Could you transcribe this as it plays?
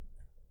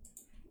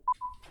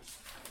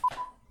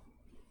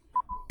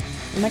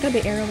Am I going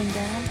to be arrowing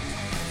down?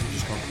 You're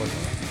just going to click on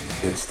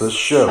it. It's the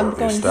show I'm the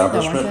going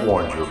establishment here, though,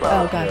 aren't warned you I?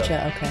 about. Oh,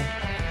 gotcha. Okay.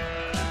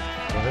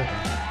 Go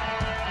ahead.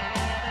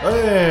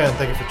 And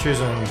thank you for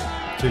choosing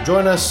to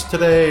join us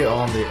today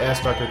on the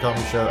Ask Dr.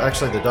 Tommy Show.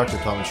 Actually, the Dr.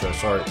 Tommy Show,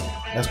 sorry.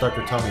 Ask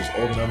Dr. Tommy's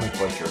old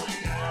nomenclature.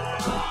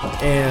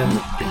 And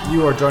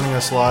you are joining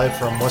us live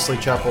from Wesley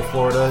Chapel,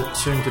 Florida,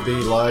 soon to be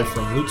live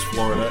from Lutz,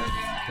 Florida,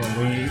 when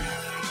we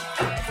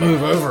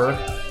move over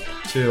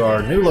to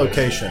our new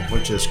location,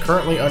 which is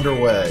currently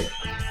underway.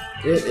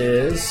 It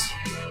is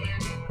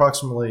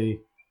approximately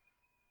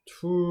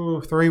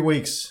 3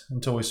 weeks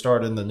until we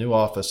start in the new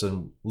office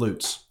in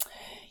Lutz.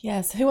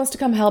 Yes. Who wants to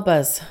come help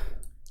us?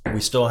 We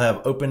still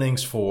have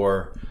openings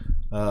for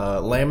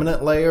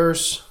laminate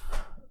layers,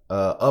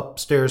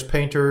 upstairs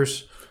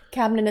painters,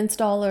 Cabinet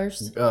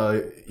installers.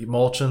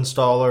 mulch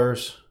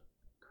installers,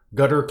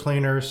 gutter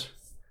cleaners.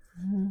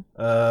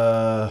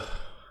 What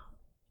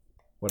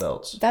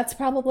else? That's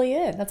probably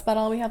it. That's about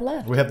all we have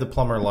left. We have the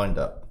plumber lined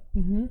up.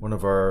 One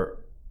of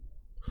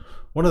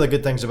the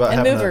good things about And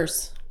having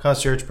movers. a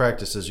concierge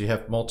practice is you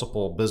have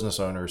multiple business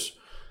owners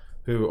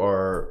who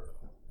are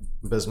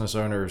business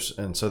owners,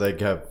 and so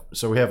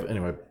we have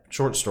anyway.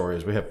 Short story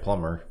is we have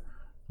plumber.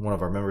 One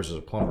of our members is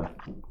a plumber,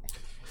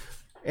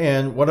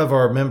 and one of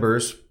our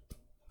members,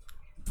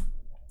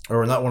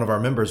 or not one of our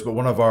members, but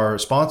one of our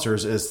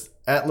sponsors is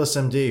Atlas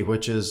MD,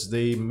 which is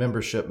the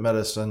membership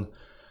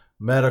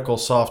medical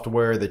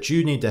software that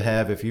you need to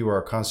have if you are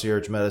a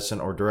concierge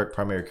medicine or direct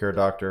primary care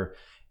doctor.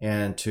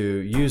 And to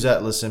use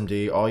Atlas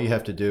MD, all you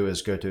have to do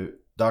is go to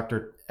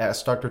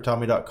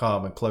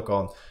AskDrTommy.com and click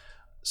on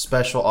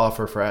special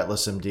offer for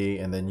Atlas MD,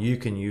 and then you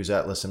can use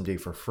Atlas MD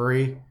for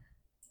free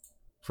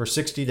for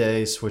 60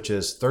 days, which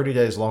is 30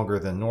 days longer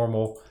than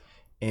normal.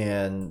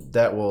 And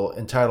that will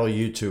entitle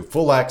you to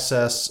full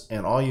access.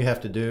 And all you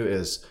have to do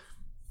is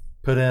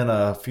put in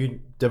a few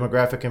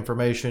demographic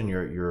information,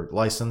 your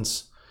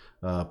license,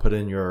 put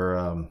in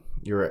your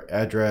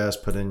address,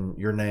 put in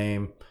your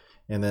name,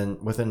 and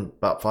then within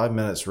about 5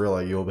 minutes,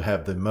 really, you'll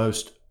have the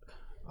most,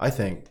 I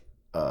think,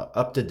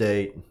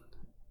 up-to-date,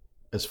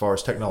 as far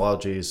as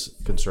technology is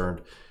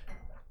concerned,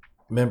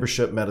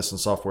 membership medicine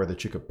software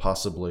that you could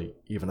possibly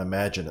even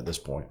imagine at this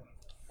point.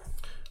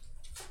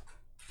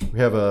 We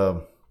have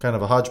a kind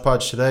of a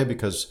hodgepodge today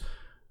because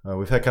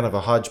we've had kind of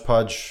a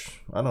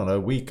hodgepodge, I don't know,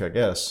 week, I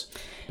guess,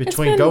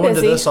 between going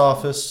to this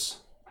office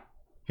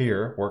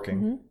here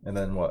working and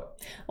then what?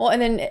 Well,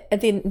 and then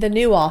at the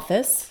new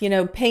office,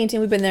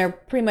 painting. We've been there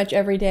pretty much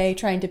every day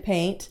trying to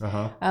paint.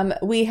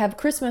 We have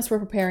Christmas we're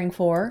preparing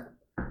for.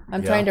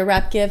 I'm trying to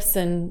wrap gifts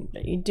and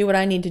do what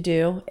I need to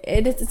do.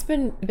 It's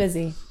been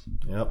busy.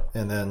 Yep.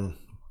 And then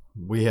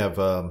we have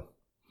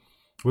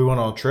we went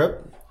on a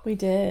trip. We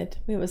did.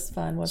 It was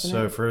fun, wasn't it?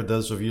 So for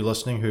those of you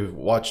listening who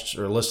watched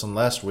or listened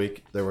last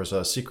week, there was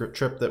a secret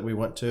trip that we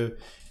went to,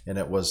 and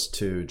it was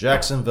to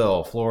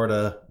Jacksonville,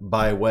 Florida,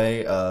 by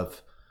way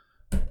of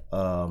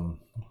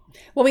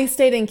well, we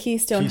stayed in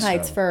Keystone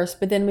Heights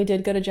first, but then we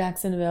did go to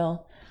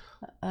Jacksonville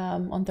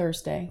on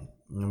Thursday.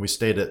 And we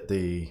stayed at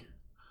the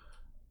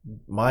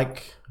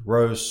Mike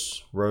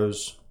Rose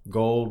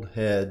Gold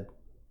Head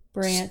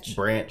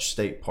Branch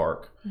State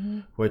Park,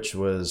 which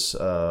was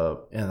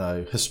in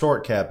a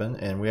historic cabin,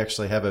 and we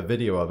actually have a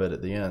video of it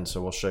at the end,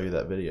 so we'll show you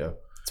that video.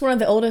 It's one of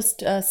the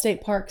oldest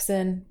state parks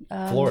in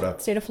Florida.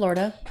 State of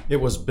Florida.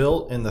 It was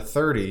built in the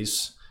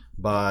 30s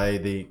by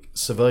the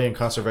Civilian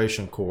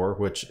Conservation Corps,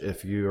 which,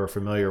 if you are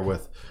familiar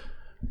with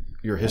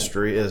your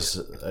history,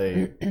 is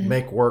a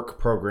make-work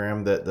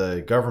program that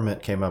the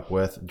government came up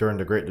with during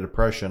the Great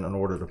Depression in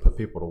order to put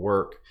people to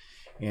work.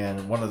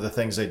 And one of the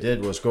things they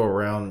did was go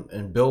around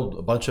and build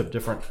a bunch of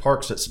different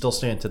parks that still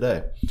stand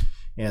today.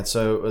 And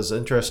so it was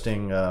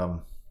interesting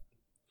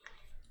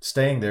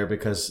staying there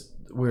because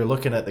we were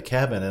looking at the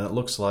cabin and it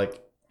looks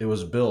like it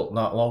was built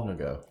not long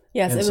ago.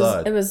 Yes,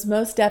 inside. It was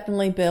most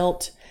definitely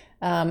built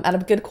out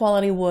of good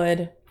quality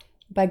wood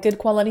by good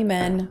quality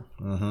men,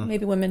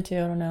 maybe women too.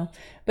 I don't know,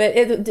 but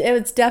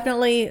it's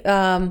definitely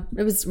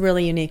it was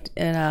really unique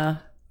and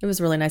it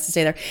was really nice to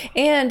stay there.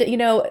 And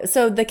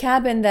so the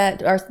cabin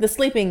the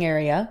sleeping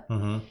area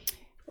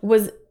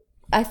was,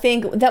 I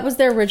think that was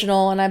their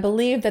original, and I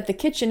believe that the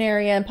kitchen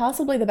area and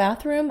possibly the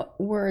bathroom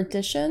were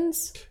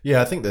additions.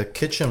 Yeah, I think the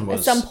kitchen was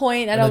at some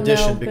point. I don't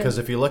know, because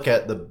if you look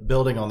at the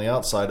building on the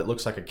outside, it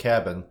looks like a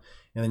cabin,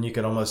 and then you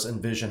can almost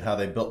envision how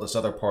they built this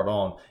other part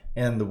on,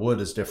 and the wood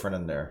is different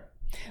in there.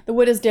 The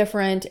wood is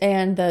different,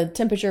 and the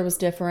temperature was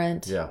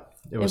different. Yeah,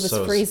 it was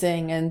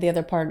freezing in the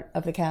other part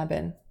of the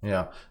cabin.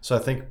 Yeah, so I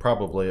think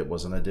probably it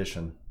was an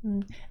addition.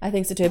 I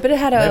think so too. But it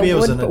had a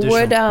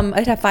wood. It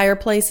had a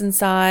fireplace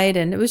inside,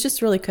 and it was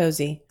just really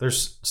cozy.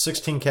 There's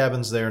 16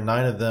 cabins there.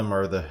 9 of them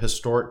are the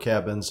historic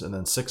cabins, and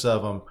then 6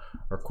 of them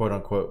are quote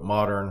unquote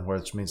modern,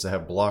 which means they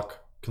have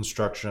block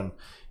construction,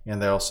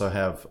 and they also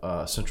have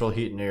central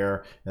heat and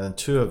air. And then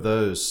 2 of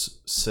those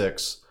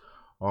 6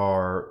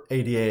 are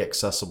ADA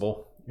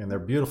accessible. And they're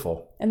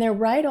beautiful. And they're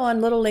right on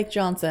Little Lake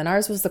Johnson.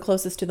 Ours was the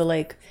closest to the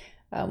lake.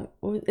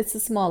 It's a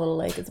small little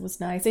lake. It was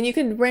nice, and you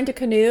can rent a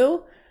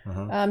canoe.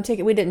 Take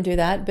it. We didn't do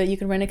that, but you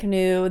can rent a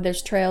canoe.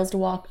 There's trails to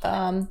walk.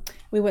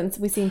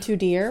 We seen 2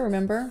 deer.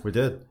 Remember? We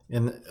did,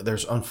 and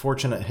there's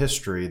unfortunate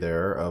history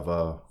there of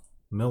a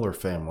Miller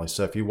family.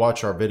 So if you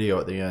watch our video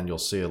at the end, you'll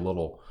see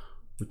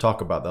we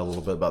talk about that a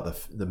little bit about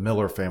the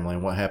Miller family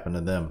and what happened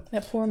to them.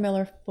 That poor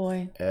Miller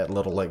boy at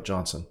Little Lake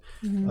Johnson.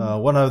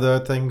 One of the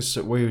things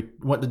that we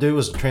went to do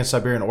was the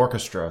Trans-Siberian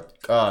Orchestra.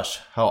 Gosh,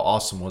 how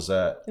awesome was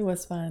that? It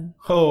was fun.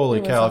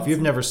 Holy cow! Awesome. If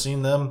you've never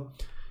seen them,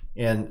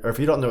 or if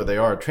you don't know what they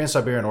are,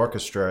 Trans-Siberian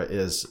Orchestra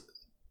is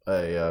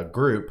a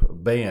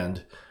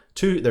band.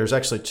 There's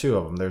actually 2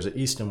 of them. There's an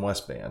East and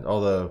West band,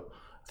 although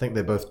I think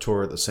they both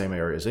tour the same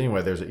areas.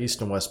 Anyway, there's an East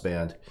and West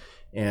band.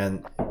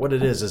 And what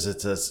it is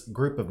it's a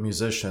group of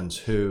musicians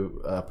who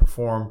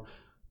perform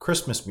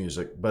Christmas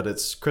music, but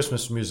it's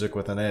Christmas music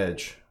with an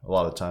edge a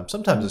lot of times.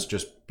 Sometimes it's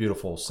just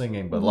beautiful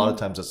singing, but a lot of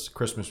times it's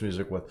Christmas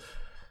music with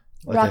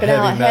like rocking a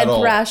heavy out, metal,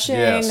 head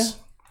thrashing,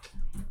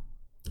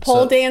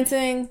 pole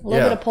dancing, a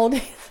little bit of pole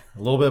dancing.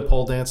 A little bit of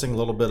pole dancing, a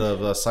little bit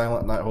of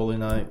Silent Night, Holy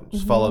Night,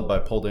 followed by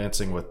pole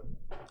dancing with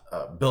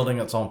building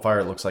that's on fire.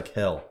 It looks like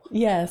hell.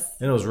 Yes.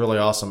 And it was really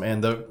awesome.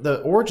 And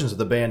the origins of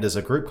the band is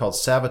a group called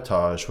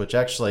Savatage, which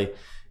actually,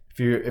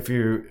 if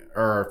you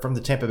are from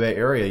the Tampa Bay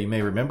area, you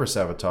may remember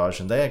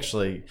Savatage. And they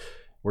actually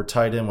were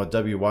tied in with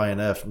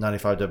WYNF,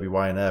 95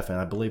 WYNF. And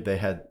I believe they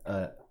had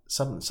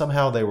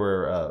somehow they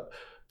were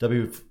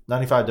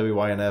 95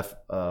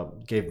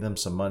 WYNF gave them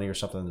some money or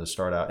something to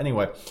start out.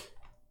 Anyway,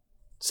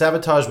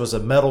 Savatage was a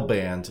metal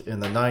band in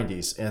the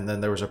 90s. And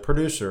then there was a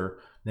producer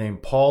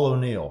named Paul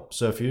O'Neill.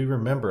 So if you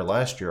remember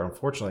last year,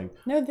 unfortunately...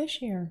 No,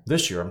 this year.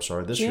 This year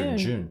in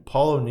June.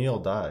 Paul O'Neill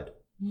died.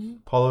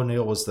 Paul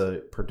O'Neill was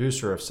the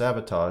producer of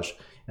Savatage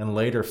and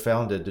later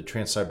founded the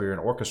Trans-Siberian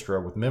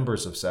Orchestra with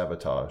members of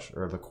Savatage,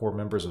 or the core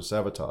members of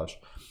Savatage.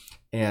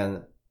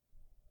 And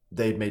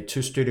they made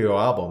 2 studio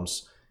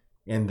albums,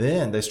 and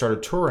then they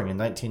started touring in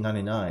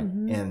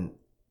 1999. And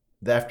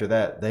after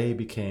that, they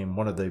became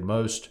one of the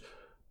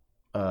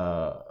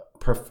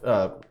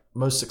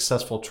most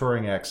successful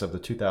touring acts of the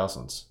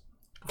 2000s,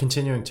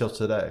 continuing till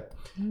today.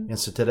 And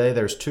so today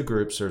there's 2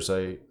 groups. There's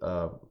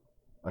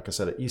like I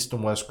said, an East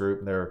and West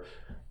group.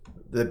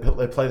 They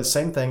play the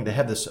same thing. They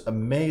have this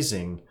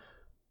amazing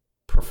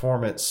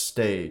performance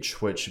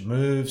stage, which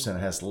moves and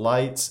has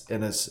lights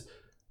and it's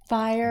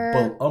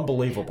fire,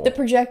 unbelievable. The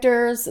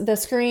projectors, the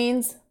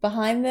screens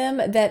behind them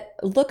that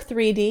look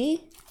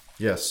 3D.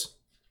 Yes.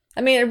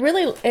 I mean,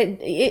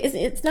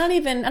 it's not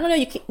even, I don't know,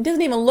 it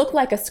doesn't even look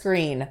like a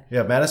screen.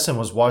 Yeah, Madison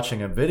was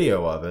watching a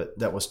video of it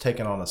that was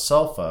taken on a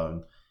cell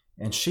phone,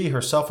 and she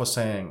herself was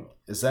saying,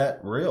 is that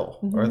real?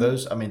 Are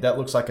those, I mean, that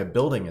looks like a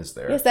building is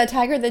there. Yes, that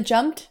tiger that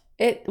jumped,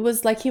 it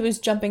was like he was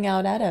jumping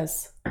out at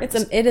us.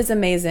 It is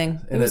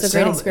amazing. It was a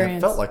great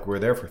experience. It felt like we were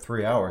there for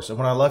 3 hours. And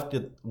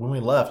when we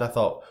left, I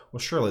thought, well,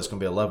 surely it's going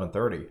to be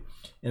 11:30.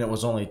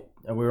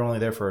 And we were only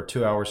there for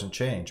 2 hours and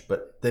change.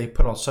 But they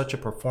put on such a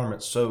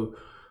performance,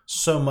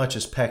 so much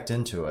is packed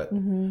into it.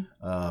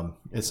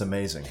 It's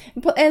amazing.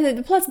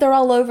 And plus, they're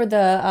all over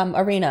the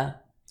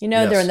arena. You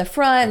know, they're in the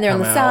front, they're on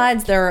the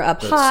sides, they're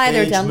up high,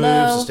 they're down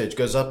low. The stage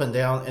goes up and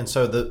down. And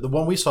so the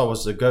one we saw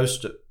was the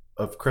Ghost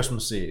of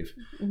Christmas Eve.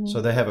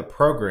 So they have a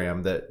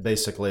program that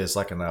basically is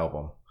like an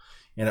album.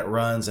 And it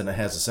runs and it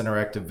has this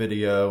interactive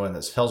video and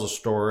it tells a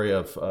story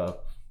of,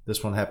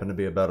 this one happened to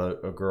be about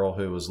a girl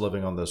who was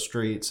living on the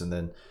streets and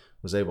then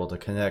was able to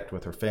connect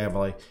with her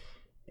family.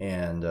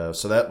 And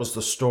so that was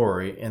the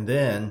story. And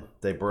then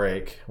they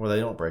break. Well, they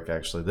don't break,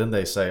 actually. Then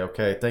they say,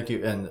 okay, thank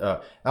you. And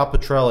Al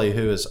Pitrelli,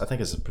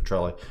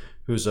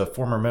 who's a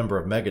former member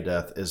of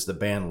Megadeth, is the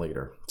band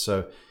leader.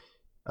 So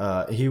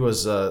he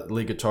was a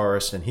lead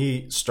guitarist, and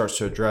he starts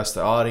to address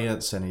the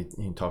audience, and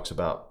he talks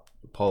about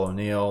Paul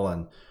O'Neill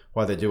and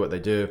why they do what they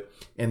do.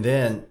 And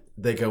then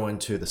they go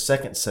into the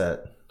second set,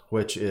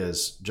 which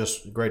is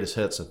just greatest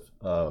hits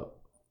of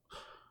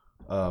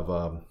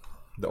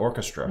the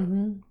orchestra.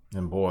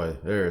 And boy,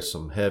 there's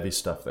some heavy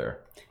stuff there.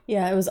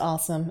 Yeah, it was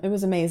awesome. It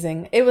was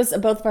amazing. It was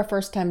both of our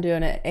first time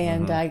doing it,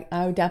 and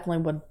I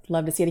definitely would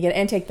love to see it again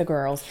and take the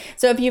girls.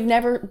 So if you've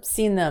never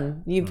seen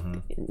them,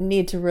 you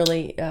need to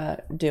really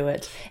do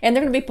it. And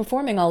they're going to be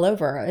performing all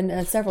over in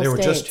several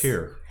states. They were just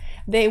here.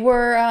 They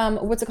were,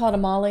 what's it called,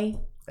 Amalie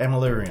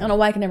Arena. I don't know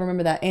why I can never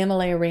remember that.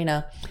 Amalie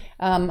Arena.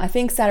 I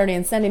think Saturday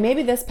and Sunday,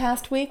 maybe this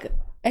past week.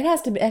 It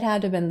had to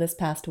have been this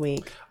past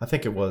week. I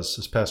think it was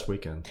this past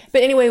weekend.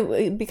 But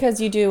anyway,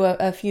 because you do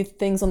a few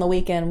things on the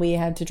weekend, we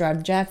had to drive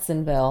to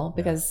Jacksonville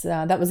because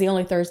that was the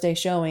only Thursday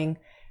showing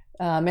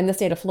in the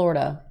state of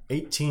Florida.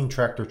 18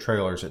 tractor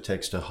trailers it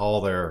takes to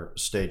haul their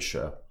stage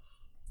show.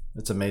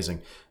 It's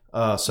amazing.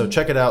 So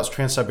check it out. It's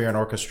Trans-Siberian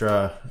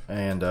Orchestra.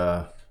 And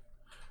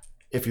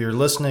if you're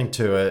listening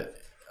to it,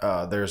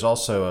 there's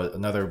also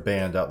another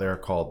band out there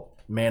called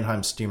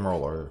Mannheim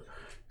Steamroller.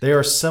 They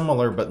are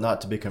similar, but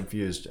not to be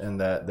confused, in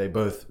that they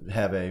both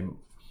have a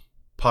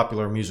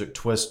popular music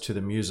twist to the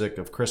music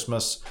of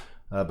Christmas.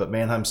 But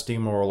Mannheim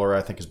Steamroller,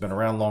 I think, has been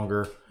around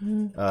longer.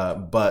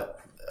 But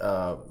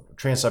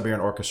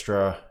Trans-Siberian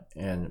Orchestra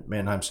and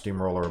Mannheim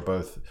Steamroller are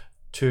both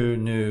two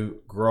new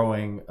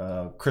growing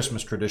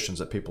Christmas traditions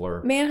that people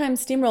are. Mannheim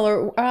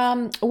Steamroller.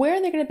 Where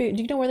are they going to be?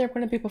 Do you know where they're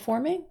going to be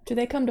performing? Do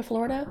they come to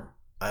Florida?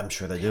 I'm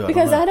sure they do.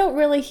 Because I don't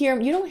really hear.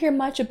 You don't hear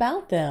much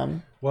about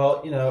them.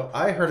 Well,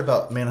 I heard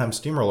about Mannheim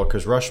Steamroller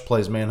because Rush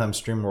plays Mannheim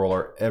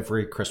Steamroller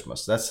every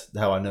Christmas. That's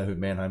how I know who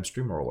Mannheim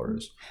Steamroller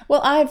is.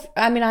 Well,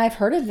 I've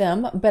heard of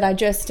them, but I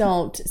just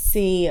don't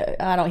hear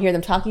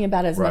them talking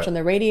about it as much on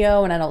the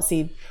radio, and I don't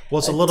see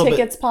it's a little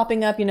tickets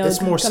popping up.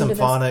 It's more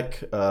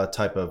symphonic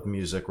type of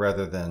music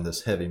rather than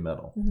this heavy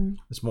metal. Mm-hmm.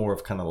 It's more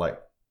of kind of like,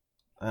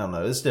 I don't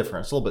know. It's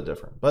different. It's a little bit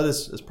different, but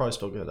it's probably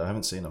still good. I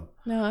haven't seen them.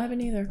 No, I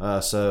haven't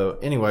either. So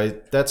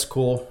anyway, that's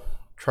cool.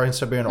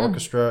 Trans-Siberian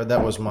Orchestra.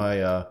 That was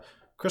my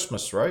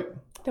Christmas, right?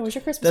 That was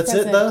your Christmas That's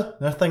present. it, though?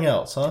 Nothing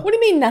else, huh? What do you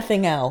mean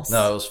nothing else?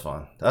 No, it was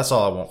fun. That's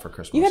all I want for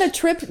Christmas. You had a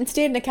trip and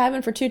stayed in a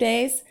cabin for 2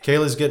 days?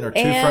 Kaylee's getting her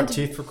two front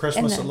teeth for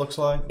Christmas, it looks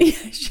like.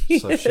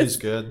 Yeah, she's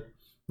good.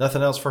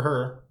 Nothing else for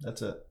her.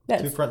 That's it.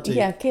 2 front teeth.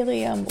 Yeah,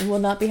 Kaylee will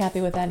not be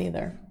happy with that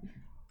either.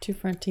 2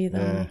 front teeth.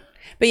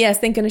 But yes,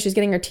 thank goodness she's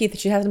getting her teeth.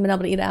 She hasn't been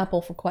able to eat an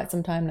apple for quite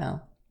some time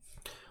now.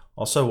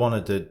 Also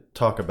wanted to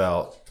talk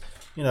about,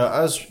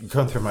 I was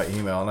going through my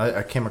email and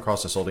I came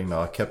across this old email.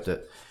 I kept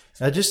it.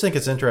 I just think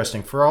it's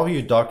interesting for all of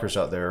you doctors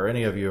out there, or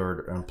any of you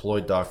are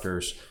employed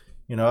doctors.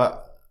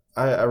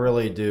 I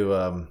really do.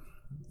 I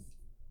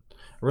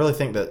really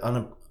think that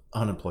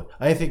unemployed.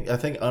 I think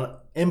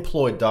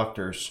unemployed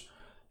doctors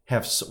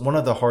have one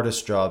of the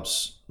hardest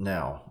jobs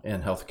now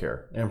in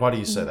healthcare. And why do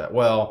you say that?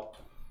 Well,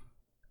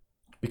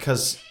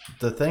 because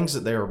the things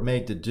that they are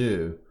made to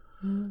do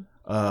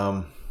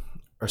are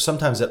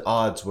sometimes at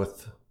odds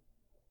with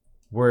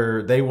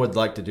where they would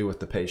like to do with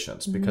the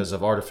patients because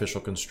of artificial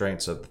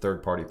constraints of the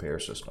third-party payer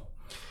system.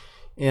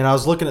 And I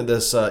was looking at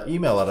this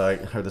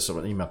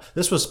email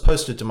This was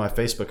posted to my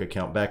Facebook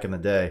account back in the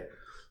day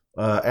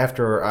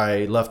after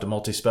I left a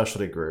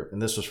multi-specialty group.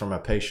 And this was from a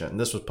patient. And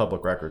this was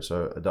public record,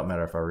 so it doesn't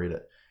matter if I read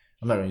it.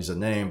 I'm not going to use the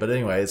name. But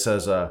anyway, it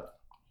says,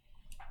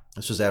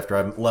 this was after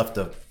I left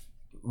a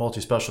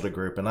multi-specialty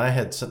group. And I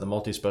had sent the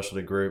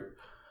multi-specialty group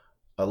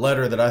a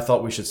letter that I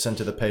thought we should send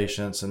to the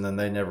patients, and then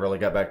they never really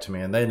got back to me,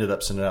 and they ended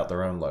up sending out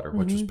their own letter,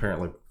 which was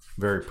apparently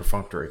very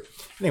perfunctory.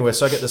 Anyway,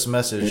 so I get this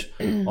message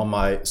on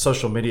my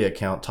social media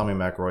account, Tommy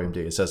McElroy MD.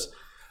 It says,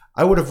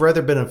 I would have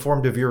rather been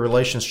informed of your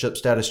relationship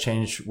status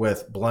change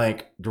with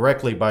blank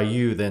directly by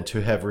you than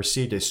to have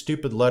received a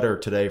stupid letter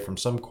today from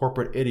some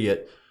corporate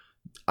idiot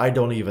I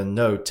don't even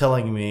know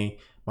telling me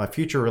my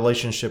future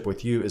relationship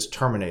with you is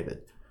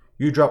terminated.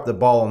 You dropped the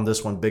ball on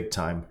this one big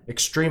time.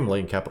 Extremely,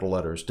 in capital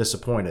letters,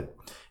 disappointed.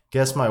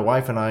 Guess my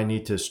wife and I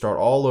need to start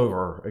all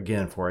over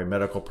again for a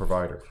medical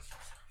provider.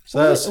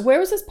 So where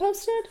was this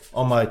posted?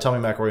 On my Tommy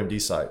McElroy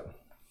MD site.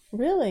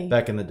 Really?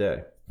 Back in the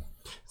day.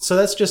 So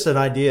that's just an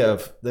idea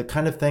of the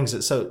kind of things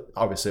that, so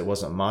obviously it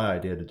wasn't my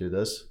idea to do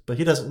this, but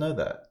he doesn't know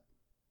that.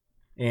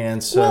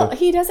 And so. Well,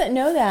 he doesn't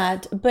know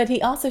that, but he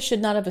also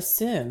should not have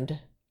assumed.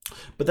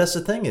 But that's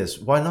the thing is,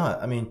 why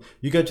not? I mean,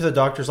 you go to the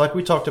doctors, like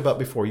we talked about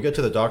before, you go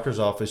to the doctor's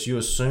office, you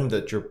assume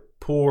that your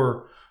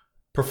poor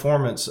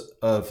performance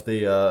of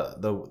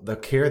the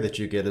care that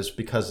you get is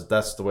because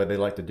that's the way they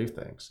like to do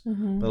things.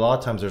 But a lot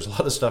of times there's a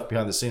lot of stuff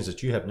behind the scenes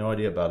that you have no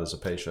idea about as a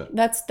patient.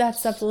 That's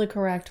absolutely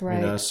correct,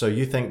 right? So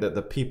you think that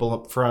the people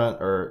up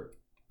front are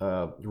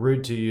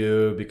rude to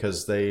you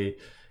because they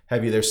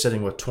have you there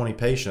sitting with 20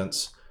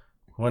 patients,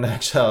 when in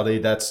actuality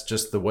that's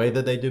just the way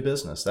that they do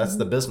business. That's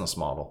the business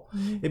model.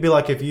 It'd be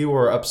like if you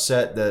were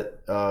upset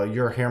that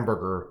your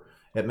hamburger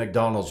at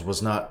McDonald's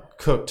was not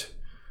cooked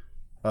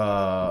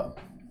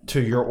to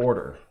your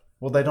order.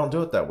 Well, they don't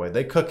do it that way.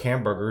 They cook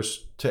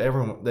hamburgers to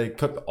everyone. They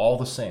cook all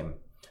the same.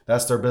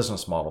 That's their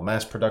business model,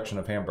 mass production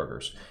of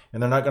hamburgers.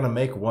 And they're not going to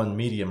make one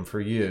medium for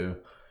you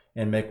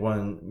and make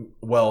one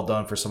well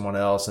done for someone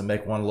else and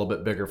make one a little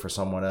bit bigger for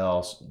someone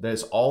else.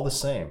 It's all the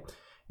same.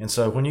 And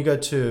so when you go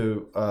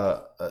to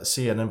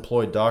see an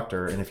employed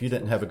doctor, and if you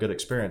didn't have a good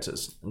experience,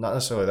 it's not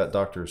necessarily that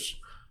doctor's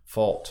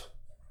fault.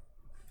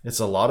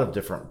 It's a lot of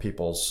different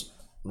people's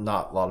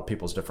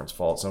different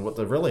faults. And what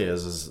there really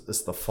is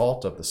it's the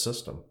fault of the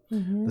system.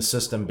 The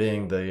system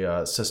being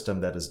the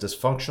system that is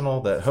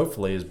dysfunctional, that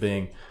hopefully is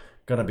going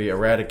to be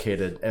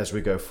eradicated as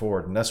we go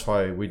forward. And that's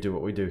why we do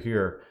what we do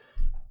here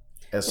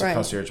as a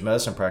concierge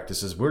medicine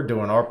practices. We're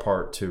doing our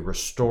part to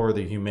restore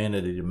the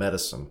humanity to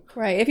medicine.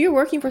 Right. If you're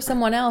working for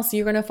someone else,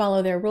 you're going to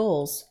follow their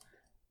rules.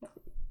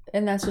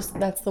 And that's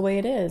the way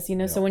it is.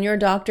 So when you're a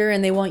doctor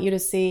and they want you to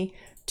see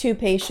 2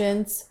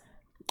 patients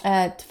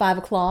at 5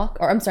 o'clock,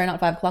 or I'm sorry, not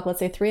 5 o'clock, let's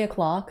say 3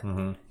 o'clock,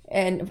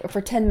 and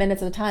for 10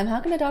 minutes at a time, how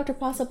can a doctor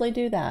possibly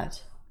do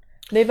that?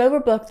 They've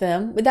overbooked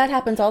them. That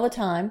happens all the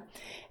time.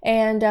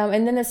 And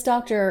then this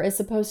doctor is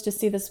supposed to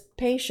see this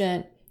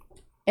patient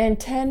in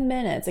 10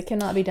 minutes. It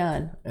cannot be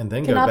done. And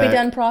then cannot be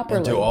done properly.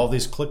 And do all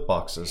these click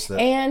boxes.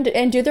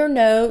 And do their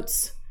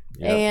notes.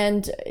 Yep.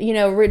 And,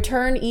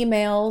 return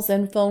emails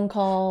and phone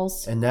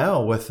calls. And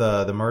now with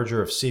the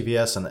merger of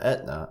CVS and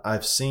Aetna,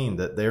 I've seen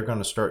that they're going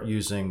to start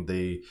using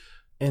the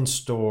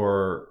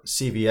in-store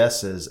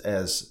CVSs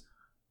as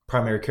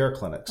primary care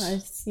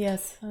clinics.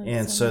 Yes.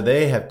 And so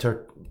they have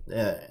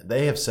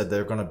said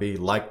they're going to be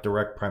like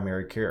direct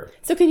primary care.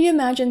 So can you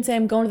imagine, say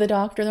I'm going to the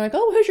doctor and they're like,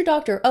 oh, who's your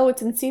doctor? Oh,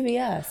 it's in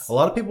CVS. A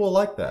lot of people will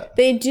like that.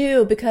 They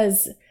do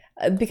because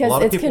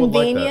it's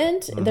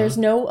convenient. Like There's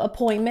no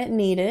appointment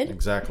needed.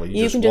 Exactly.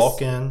 You just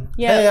walk in.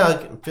 Yeah. Hey,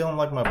 I'm feeling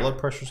like my blood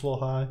pressure's a little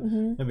high.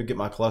 Maybe get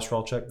my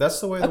cholesterol checked. That's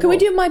the way. Can we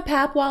do my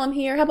Pap while I'm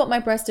here? How about my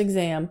breast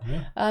exam?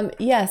 Yeah.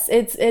 Yes,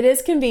 it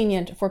is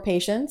convenient for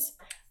patients.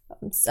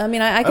 I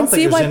mean, I can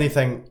see why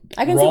anything.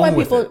 I can see why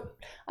people.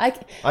 I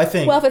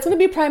think. Well, if it's going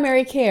to be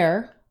primary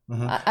care,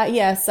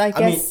 yes, I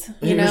guess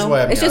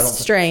it's just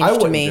strange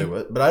to me. Do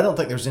it, but I don't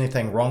think there's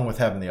anything wrong with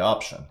having the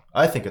option.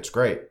 I think it's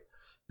great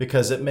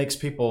because it makes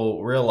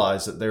people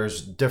realize that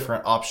there's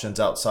different options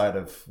outside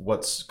of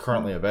what's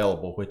currently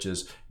available. Which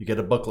is you get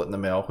a booklet in the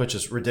mail, which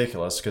is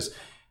ridiculous because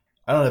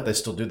I don't know if they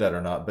still do that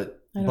or not, but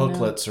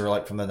booklets are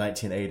like from the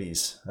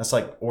 1980s. That's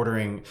like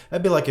ordering.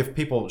 That'd be like if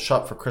people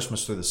shop for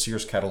Christmas through the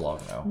Sears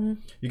catalog now.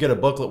 You get a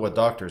booklet with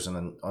doctors and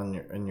then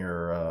on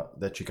your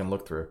that you can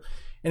look through.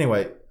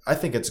 Anyway, I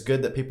think it's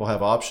good that people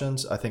have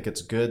options. I think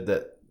it's good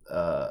that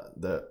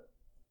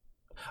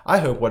I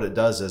hope what it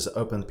does is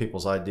open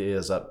people's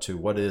ideas up to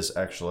what is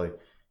actually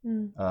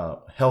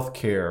health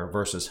care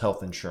versus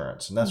health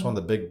insurance, and that's one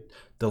of the big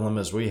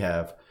dilemmas we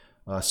have.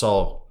 I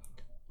saw.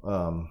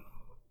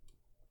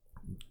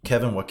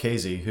 Kevin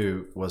Wackazy,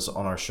 who was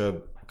on our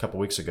show a couple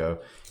weeks ago,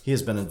 he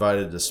has been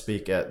invited to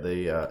speak at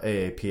the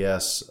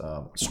AAPS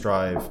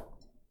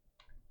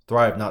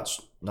Thrive Not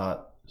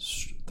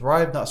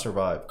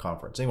Survive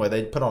conference. Anyway,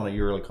 they put on a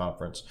yearly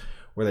conference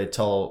where they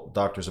tell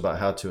doctors about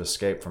how to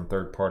escape from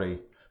third-party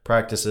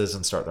practices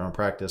and start their own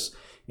practice.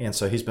 And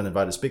so he's been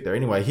invited to speak there.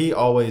 Anyway, he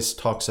always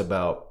talks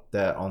about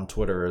that on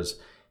Twitter as,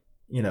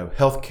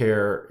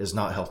 healthcare is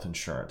not health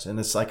insurance. And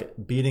it's like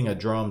beating a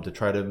drum to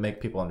try to make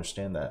people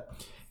understand that.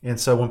 And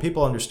so when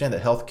people understand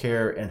that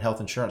healthcare and health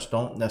insurance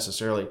don't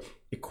necessarily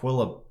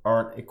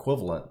aren't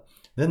equivalent,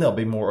 then they'll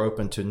be more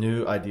open to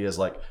new ideas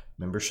like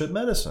membership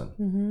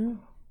medicine.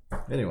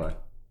 Anyway,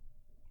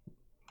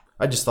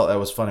 I just thought that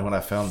was funny when I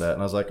found that,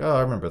 and I was like, oh,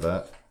 I remember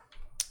that.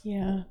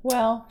 Yeah.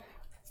 Well,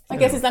 I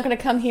guess he's not going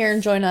to come here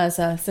and join us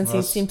since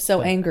he seems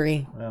so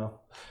angry.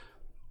 Well,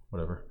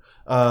 whatever.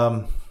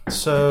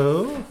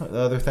 So the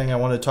other thing I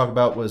wanted to talk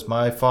about was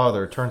my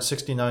father turned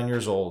 69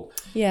 years old.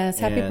 Yes.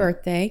 Happy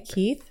birthday,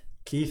 Keith.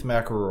 Keith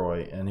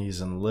McElroy, and he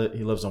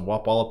lives in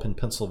Wapalopin,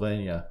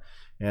 Pennsylvania,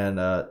 and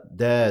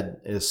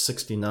Dad is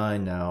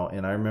 69 now.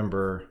 And I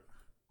remember,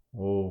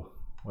 what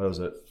was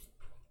it?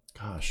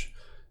 Gosh,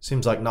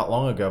 seems like not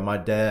long ago. My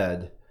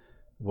dad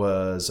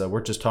was. We're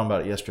just talking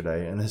about it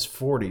yesterday. In his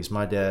 40s,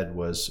 my dad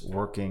was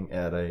working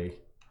at a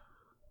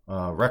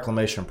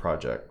reclamation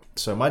project.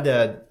 So my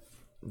dad,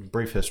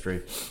 brief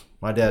history.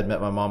 My dad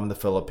met my mom in the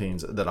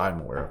Philippines that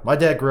I'm aware of. My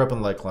dad grew up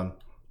in Lakeland,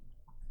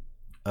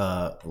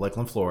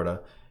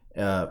 Florida.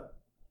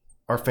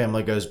 Our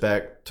family goes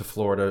back to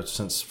Florida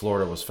since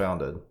Florida was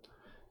founded,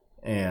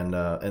 and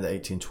in the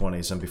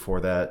 1820s, and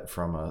before that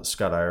from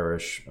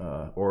Scotch-Irish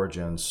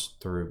origins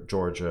through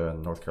Georgia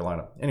and North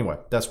Carolina. Anyway,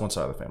 that's one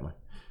side of the family.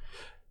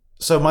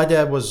 So my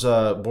dad was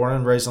born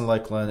and raised in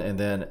Lakeland, and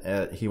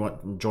then he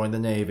went and joined the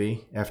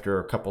Navy after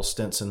a couple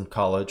stints in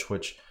college,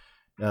 which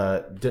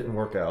didn't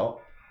work out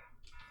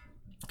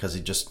because he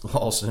just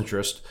lost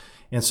interest.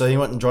 And so he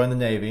went and joined the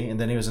Navy, and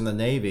then he was in the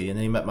Navy, and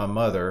then he met my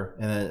mother.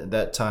 And at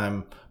that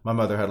time, my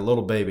mother had a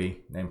little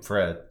baby named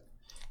Fred,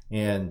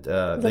 and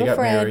they got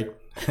married.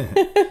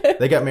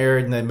 They got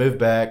married, and they moved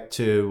back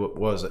to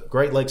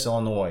Great Lakes,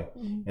 Illinois,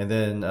 and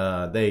then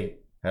they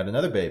had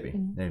another baby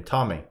named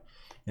Tommy,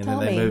 and then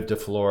they moved to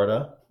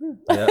Florida.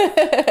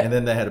 Yep. And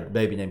then they had a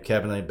baby named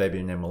Kevin and a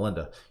baby named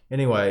Melinda.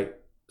 Anyway,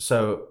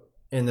 so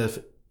in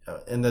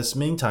this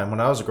meantime,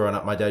 when I was growing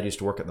up, my dad used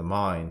to work at the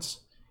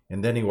mines.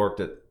 And then he worked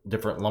at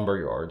different lumber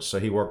yards. So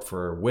he worked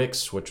for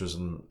Wicks, which was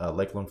in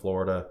Lakeland,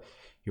 Florida.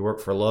 He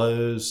worked for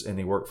Lowe's, and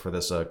he worked for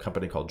this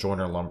company called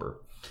Joyner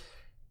Lumber.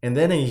 And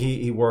then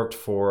he worked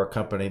for a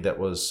company that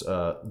was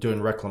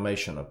doing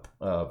reclamation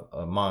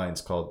of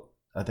mines called,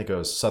 I think it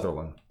was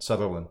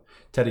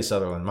Teddy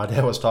Sutherland. My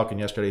dad was talking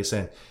yesterday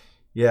saying,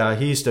 yeah,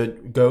 he used to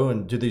go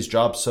and do these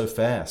jobs so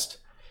fast.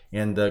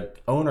 And the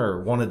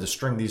owner wanted to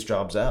string these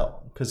jobs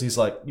out because he's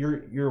like,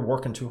 you're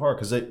working too hard.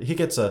 Because he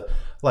gets the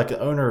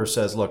owner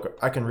says, look,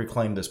 I can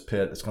reclaim this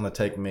pit. It's going to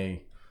take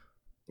me,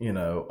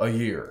 a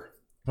year.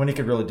 When he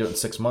could really do it in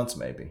 6 months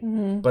maybe.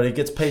 But he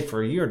gets paid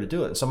for a year to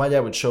do it. So my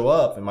dad would show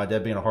up, and my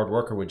dad being a hard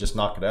worker would just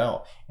knock it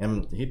out.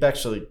 And he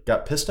actually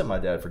got pissed at my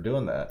dad for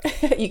doing that.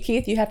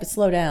 Keith, you have to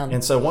slow down.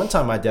 And so one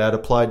time my dad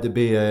applied to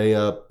be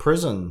a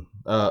prison,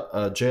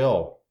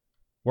 jail,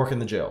 work in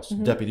the jails,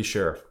 deputy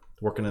sheriff,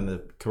 working in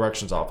the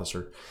corrections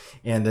officer.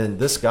 And then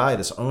this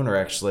owner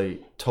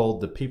actually told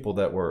the people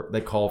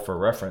they called for a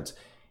reference.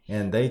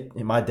 And the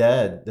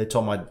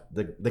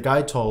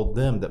guy told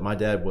them that my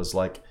dad was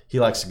like, he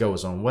likes to go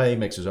his own way,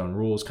 makes his own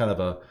rules, kind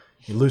of a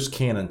loose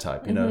cannon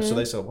type, So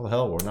they said, well,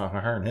 hell, we're not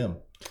hiring him.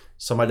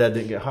 So my dad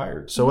didn't get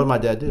hired. So what did my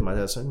dad do? My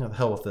dad said, no, the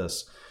hell with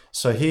this.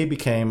 So he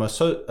became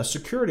a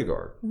security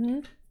guard.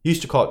 He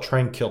used to call it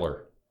Train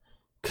Killer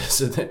because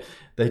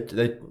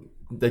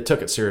they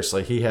took it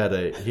seriously. He had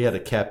a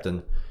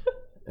captain,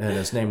 and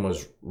his name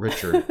was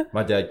Richard.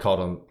 My dad called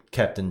him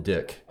Captain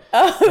Dick.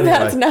 Oh, anyway,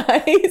 that's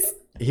nice.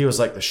 He was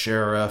like the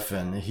sheriff,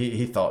 and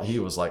he thought he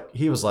was like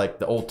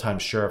the old time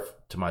sheriff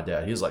to my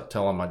dad. He was like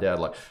telling my dad,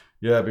 like,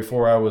 yeah,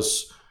 before I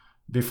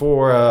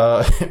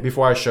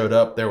showed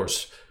up, there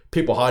was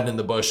people hiding in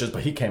the bushes,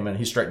 but he came in,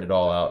 he straightened it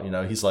all out.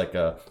 He's like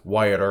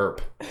Wyatt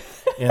Earp.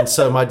 And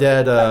so my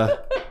dad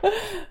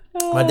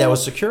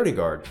was security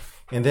guard,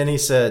 and then he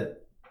said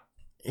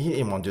he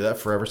didn't want to do that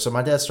forever. So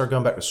my dad started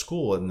going back to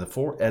school in his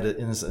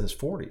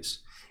 40s,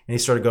 and he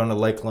started going to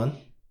Lakeland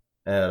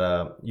at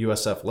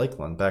USF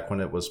Lakeland back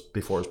when it was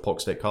before it was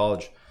Polk State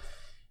College,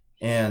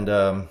 and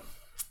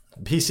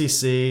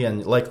PCC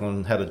and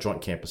Lakeland had a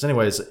joint campus.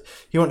 Anyways,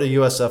 he went to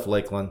USF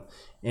Lakeland,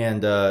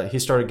 and he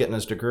started getting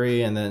his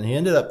degree, and then he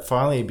ended up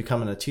finally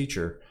becoming a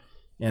teacher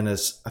in I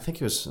think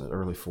he was in the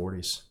early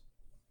 40s.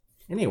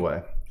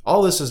 Anyway,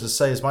 all this is to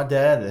say is my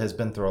dad has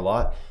been through a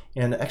lot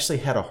and actually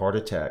had a heart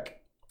attack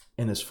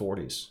in his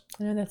 40s.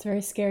 I know that's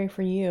very scary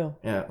for you.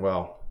 Yeah,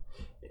 well,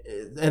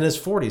 in his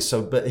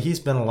 40s. But he's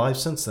been alive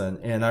since then.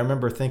 And I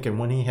remember thinking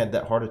when he had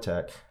that heart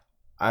attack,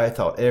 I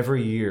thought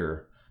every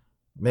year,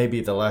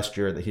 maybe the last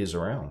year that he's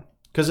around,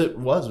 because it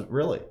was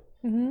really.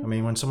 Mm-hmm. I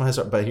mean, when someone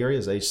but here he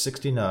is, age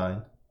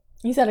 69.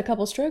 He's had a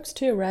couple strokes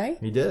too, right?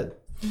 He did.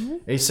 Mm-hmm.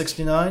 Age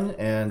 69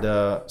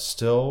 and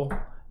still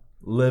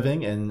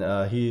living,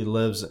 and he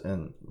lives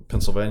in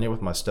Pennsylvania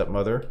with my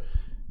stepmother,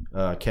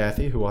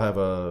 Kathy, who will have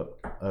a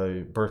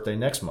birthday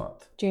next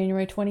month.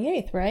 January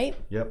 28th, right?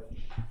 Yep.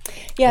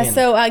 Yeah,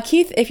 so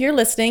Keith, if you're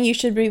listening, you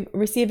should be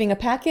receiving a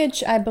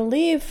package, I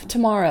believe,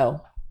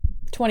 tomorrow,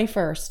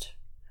 21st,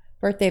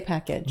 birthday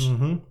package.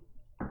 Mm-hmm.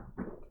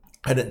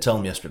 I didn't tell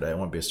him yesterday. I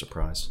want to be a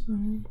surprise.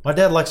 Mm-hmm. My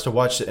dad likes to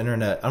watch the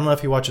internet. I don't know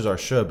if he watches our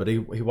show, but he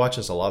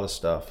watches a lot of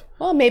stuff.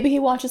 Well, maybe he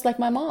watches like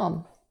my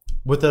mom.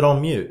 With it on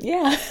mute.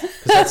 Yeah.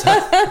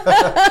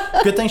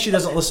 Good thing she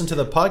doesn't listen to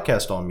the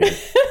podcast on mute.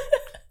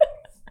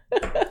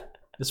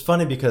 It's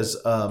funny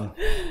because,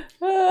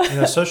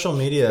 social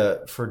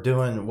media for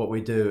doing what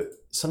we do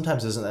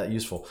sometimes isn't that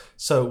useful.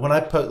 So when I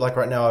like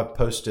right now, I've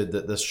posted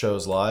that this show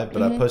is live,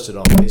 but I posted it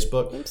on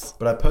Facebook. Oops.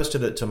 But I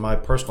posted it to my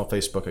personal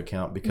Facebook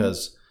account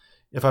because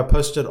if I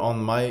post it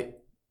on my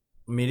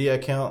media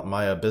account,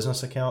 my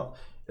business account,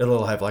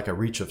 it'll have like a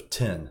reach of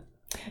 10.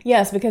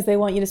 Yes, because they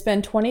want you to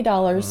spend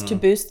 $20 to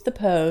boost the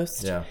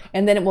post,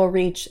 and then it will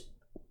reach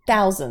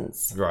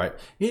thousands. Right.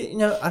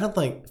 I don't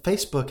think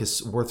Facebook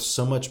is worth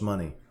so much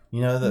money.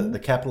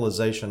 The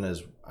capitalization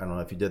is, I don't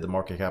know if you did the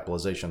market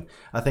capitalization.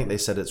 I think they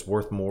said it's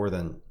worth more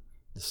than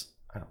this.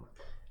 I don't know.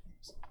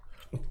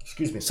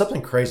 Excuse me,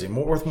 something crazy,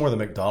 worth more than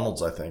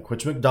McDonald's, I think,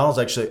 which McDonald's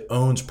actually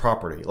owns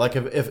property. Like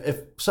if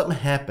something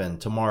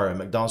happened tomorrow and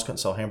McDonald's couldn't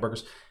sell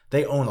hamburgers,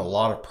 they own a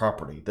lot of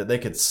property that they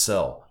could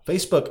sell.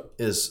 Facebook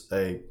is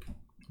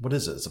what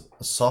is it? It's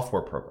a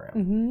software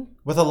program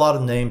with a lot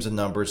of names and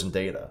numbers and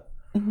data.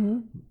 Mm-hmm.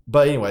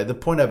 But anyway, the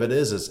point of it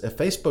is if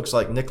Facebook's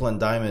like nickel and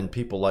diamond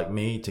people like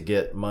me to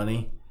get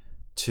money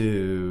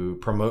to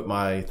promote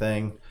my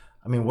thing,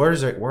 I mean, where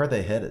are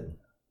they headed?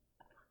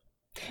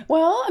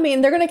 Well, I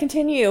mean, they're going to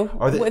continue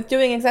with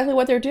doing exactly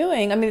what they're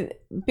doing. I mean,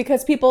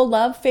 because people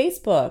love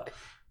Facebook.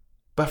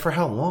 But for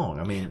how long?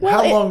 I mean,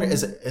 how long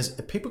is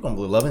people going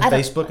to be loving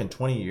Facebook in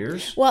 20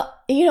 years? Well,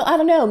 I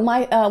don't know.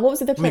 What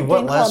was it?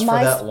 What lasts for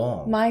that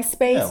long?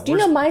 MySpace. Yeah, do you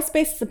know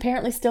MySpace is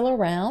apparently still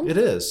around? It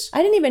is.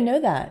 I didn't even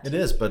know that. It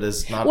is, but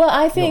it's not. Well,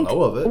 I think. You don't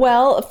know of it.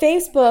 Well,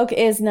 Facebook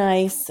is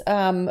nice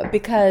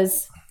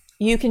because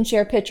you can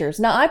share pictures.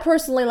 Now, I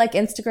personally like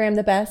Instagram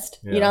the best.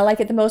 Yeah. I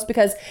like it the most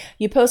because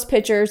you post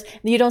pictures,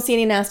 you don't see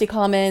any nasty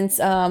comments,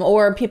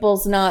 or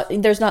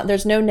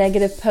there's no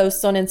negative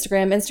posts on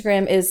Instagram.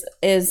 Instagram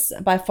is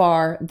by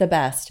far the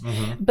best.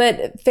 Mm-hmm.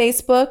 But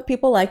Facebook,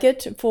 people like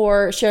it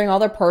for sharing all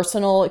their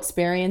personal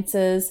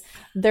experiences,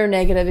 their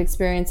negative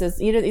experiences.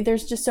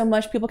 There's just so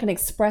much people can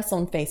express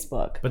on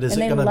Facebook. But is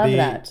it going to be?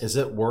 That. Is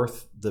it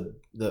worth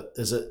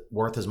is it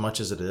worth as much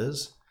as it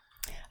is?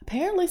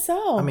 Apparently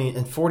so. I mean,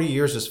 in 40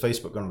 years, is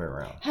Facebook going to be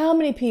around? How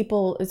many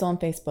people is on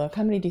Facebook?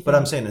 How many do you think? But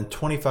I'm saying in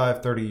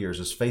 25, 30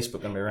 years, is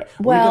Facebook going to be around? Are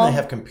we going to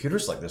have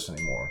computers like this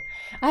anymore?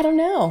 I don't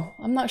know.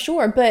 I'm not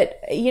sure. But,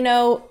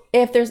 if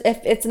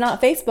it's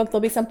not Facebook,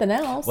 there'll be something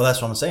else. Well,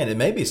 that's what I'm saying. It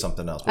may be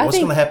something else. But what's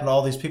going to happen to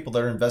all these people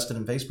that are invested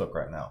in Facebook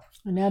right now?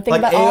 I know. Think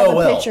about AOL. All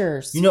the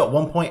pictures. At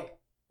one point,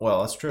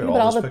 well, that's true.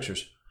 All those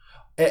pictures.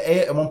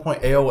 At one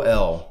point,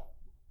 AOL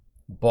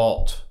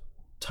bought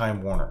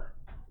Time Warner.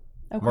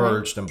 Okay.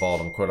 Merged and bought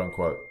them, quote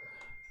unquote.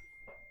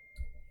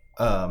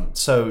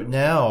 So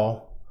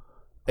now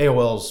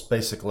AOL's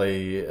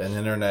basically an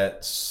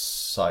internet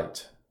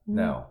site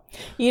now.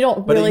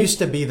 But it used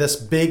to be this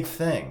big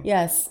thing.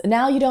 Yes.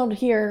 Now you don't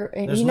hear.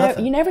 You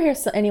never hear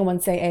anyone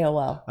say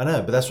AOL. I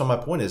know, but that's what my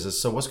point is.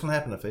 So what's going to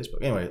happen to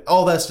Facebook? Anyway,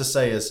 all that's to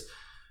say is,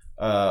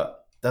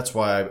 that's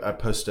why I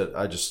posted.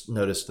 I just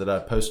noticed that I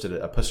posted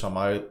it. I posted on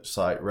my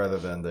site rather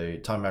than the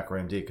Time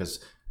Macro MD because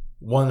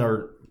one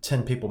or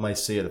 10 people may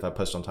see it if I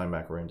post on Tommy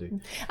McElroy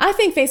MD. I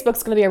think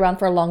Facebook's going to be around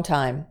for a long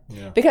time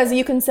because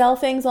you can sell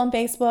things on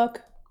Facebook.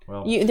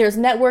 Well, There's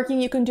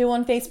networking you can do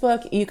on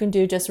Facebook. You can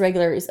do just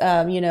regular,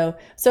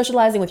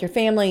 socializing with your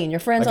family and your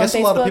friends on Facebook. I guess a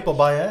lot of people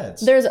buy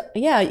ads.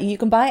 You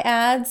can buy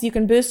ads. You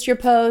can boost your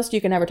post. You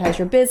can advertise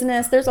your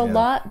business. There's a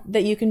lot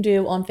that you can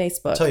do on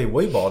Facebook. I'll tell you,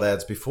 we bought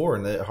ads before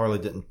and they hardly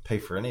didn't pay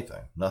for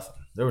anything.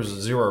 Nothing. There was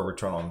zero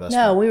return on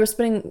investment. No, we were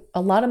spending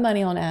a lot of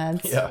money on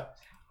ads. Yeah.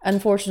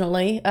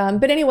 Unfortunately.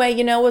 But anyway,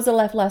 it was a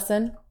life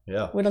lesson.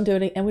 Yeah. We don't do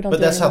it, and we don't. But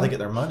do that's it how they get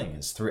their money,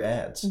 is through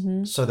ads.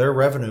 Mm-hmm. So their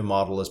revenue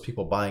model is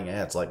people buying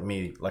ads, like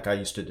me, like I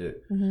used to do.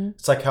 Mm-hmm.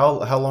 It's like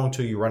how long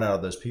till you run out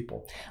of those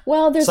people?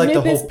 Well, there's it's like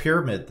the whole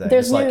pyramid thing.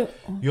 It's like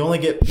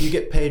you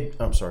get paid.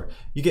 I'm sorry,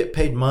 you get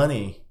paid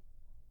money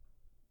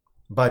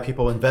by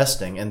people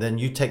investing, and then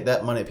you take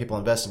that money that people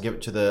invest and give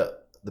it to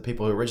the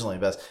people who originally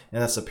invest,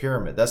 and that's the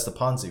pyramid. That's the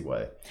Ponzi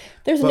way.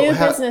 There's new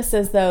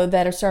businesses though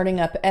that are starting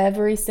up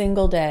every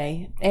single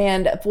day,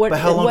 and but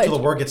how long till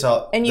the word gets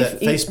out that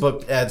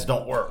Facebook ads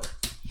don't work?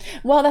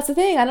 Well, that's the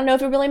thing. I don't know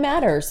if it really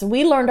matters.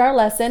 We learned our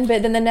lesson,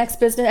 but then the next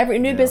business,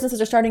 businesses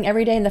are starting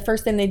every day, and the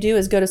first thing they do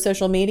is go to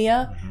social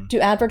media to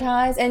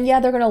advertise. And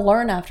they're going to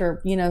learn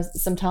after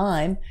some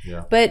time.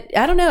 Yeah. But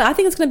I don't know. I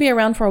think it's going to be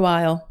around for a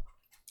while.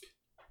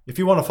 If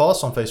you want to follow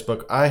us on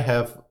Facebook, I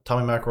have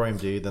Tommy McElroy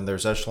MD, then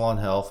there's Echelon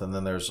Health, and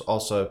then there's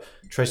also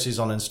Tracy's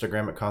on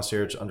Instagram at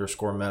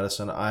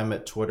concierge_medicine. I'm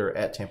at Twitter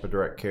at Tampa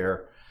Direct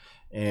Care,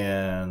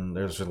 and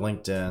there's a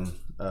LinkedIn.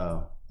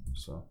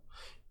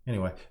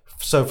 Anyway,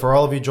 so for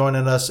all of you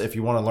joining us, if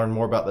you want to learn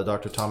more about the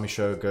Dr. Tommy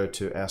Show, go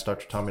to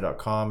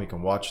AskDrTommy.com. You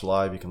can watch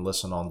live, you can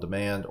listen on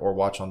demand or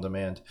watch on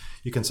demand.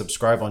 You can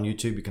subscribe on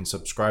YouTube, you can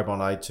subscribe on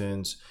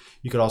iTunes.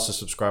 You could also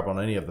subscribe on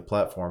any of the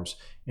platforms.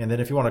 And then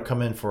if you want to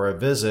come in for a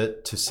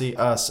visit to see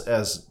us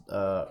as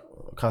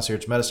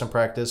Concierge Medicine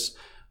Practice,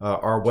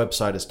 our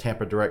website is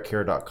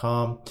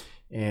tampadirectcare.com.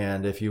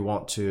 And if you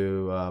want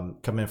to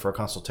come in for a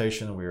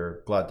consultation, we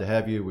are glad to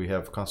have you. We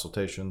have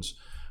consultations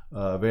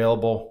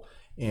available.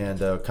 And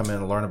come in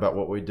and learn about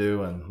what we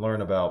do and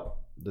learn about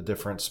the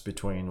difference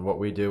between what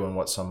we do and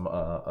what some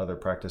other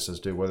practices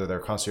do, whether they're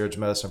concierge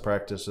medicine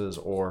practices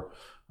or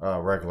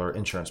regular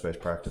insurance-based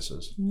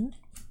practices. Mm-hmm.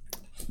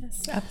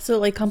 Yes,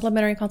 absolutely.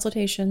 Complimentary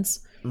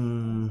consultations.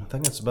 I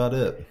think that's about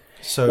it.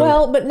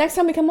 But next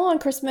time we come on,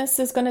 Christmas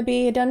is going to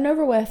be done and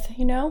over with,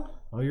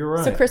 Oh, you're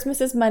right. So Christmas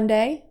is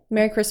Monday.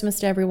 Merry Christmas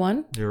to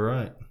everyone. You're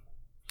right.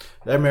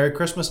 Merry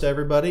Christmas to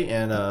everybody.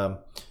 And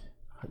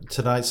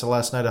tonight's the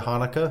last night of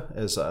Hanukkah,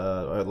 as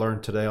I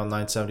learned today on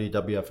 970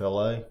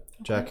 WFLA,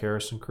 Jack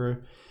Harrison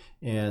crew.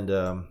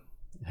 And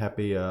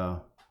happy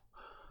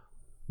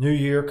New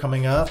Year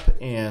coming up.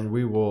 And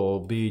we will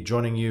be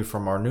joining you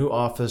from our new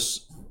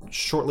office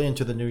shortly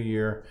into the new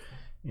year.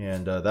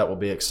 And that will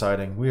be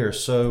exciting. We are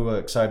so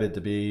excited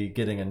to be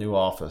getting a new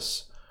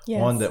office.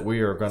 Yes. One that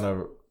we are going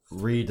to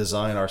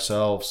redesign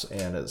ourselves.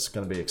 And it's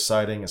going to be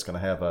exciting. It's going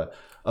to have a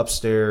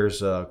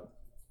upstairs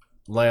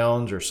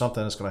lounge or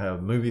something. It's going to have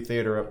a movie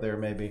theater up there,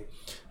 maybe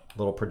a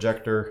little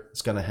projector.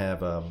 It's going to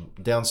have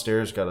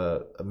downstairs got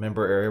a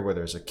member area where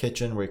there's a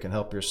kitchen where you can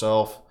help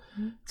yourself.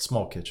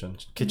 Small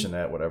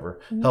kitchenette, whatever.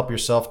 Help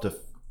yourself to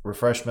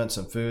refreshments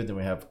and food. Then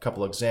we have a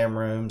couple exam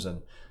rooms,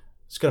 and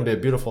it's going to be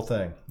a beautiful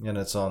thing. And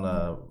it's on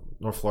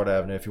North Florida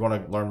Avenue. If you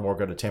want to learn more,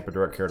 go to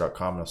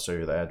tampadirectcare.com and I'll show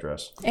you the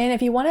address. And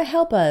if you want to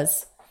help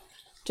us,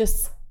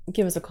 just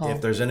give us a call.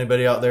 If there's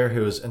anybody out there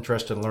who is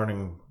interested in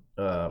learning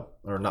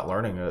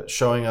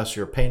showing us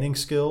your painting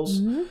skills.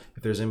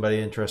 If there's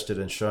anybody interested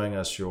in showing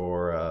us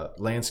your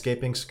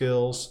landscaping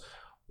skills,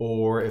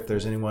 or if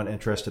there's anyone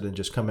interested in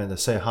just coming in to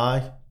say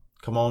hi,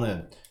 come on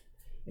in.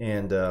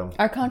 And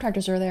our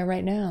contractors are there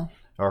right now.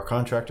 Our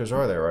contractors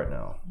are there right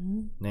now,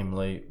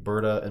 namely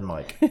Berta and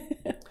Mike.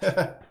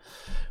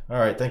 All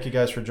right. Thank you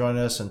guys for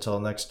joining us. Until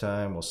next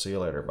time, we'll see you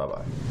later.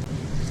 Bye-bye.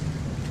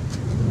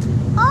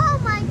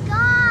 Oh, my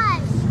God.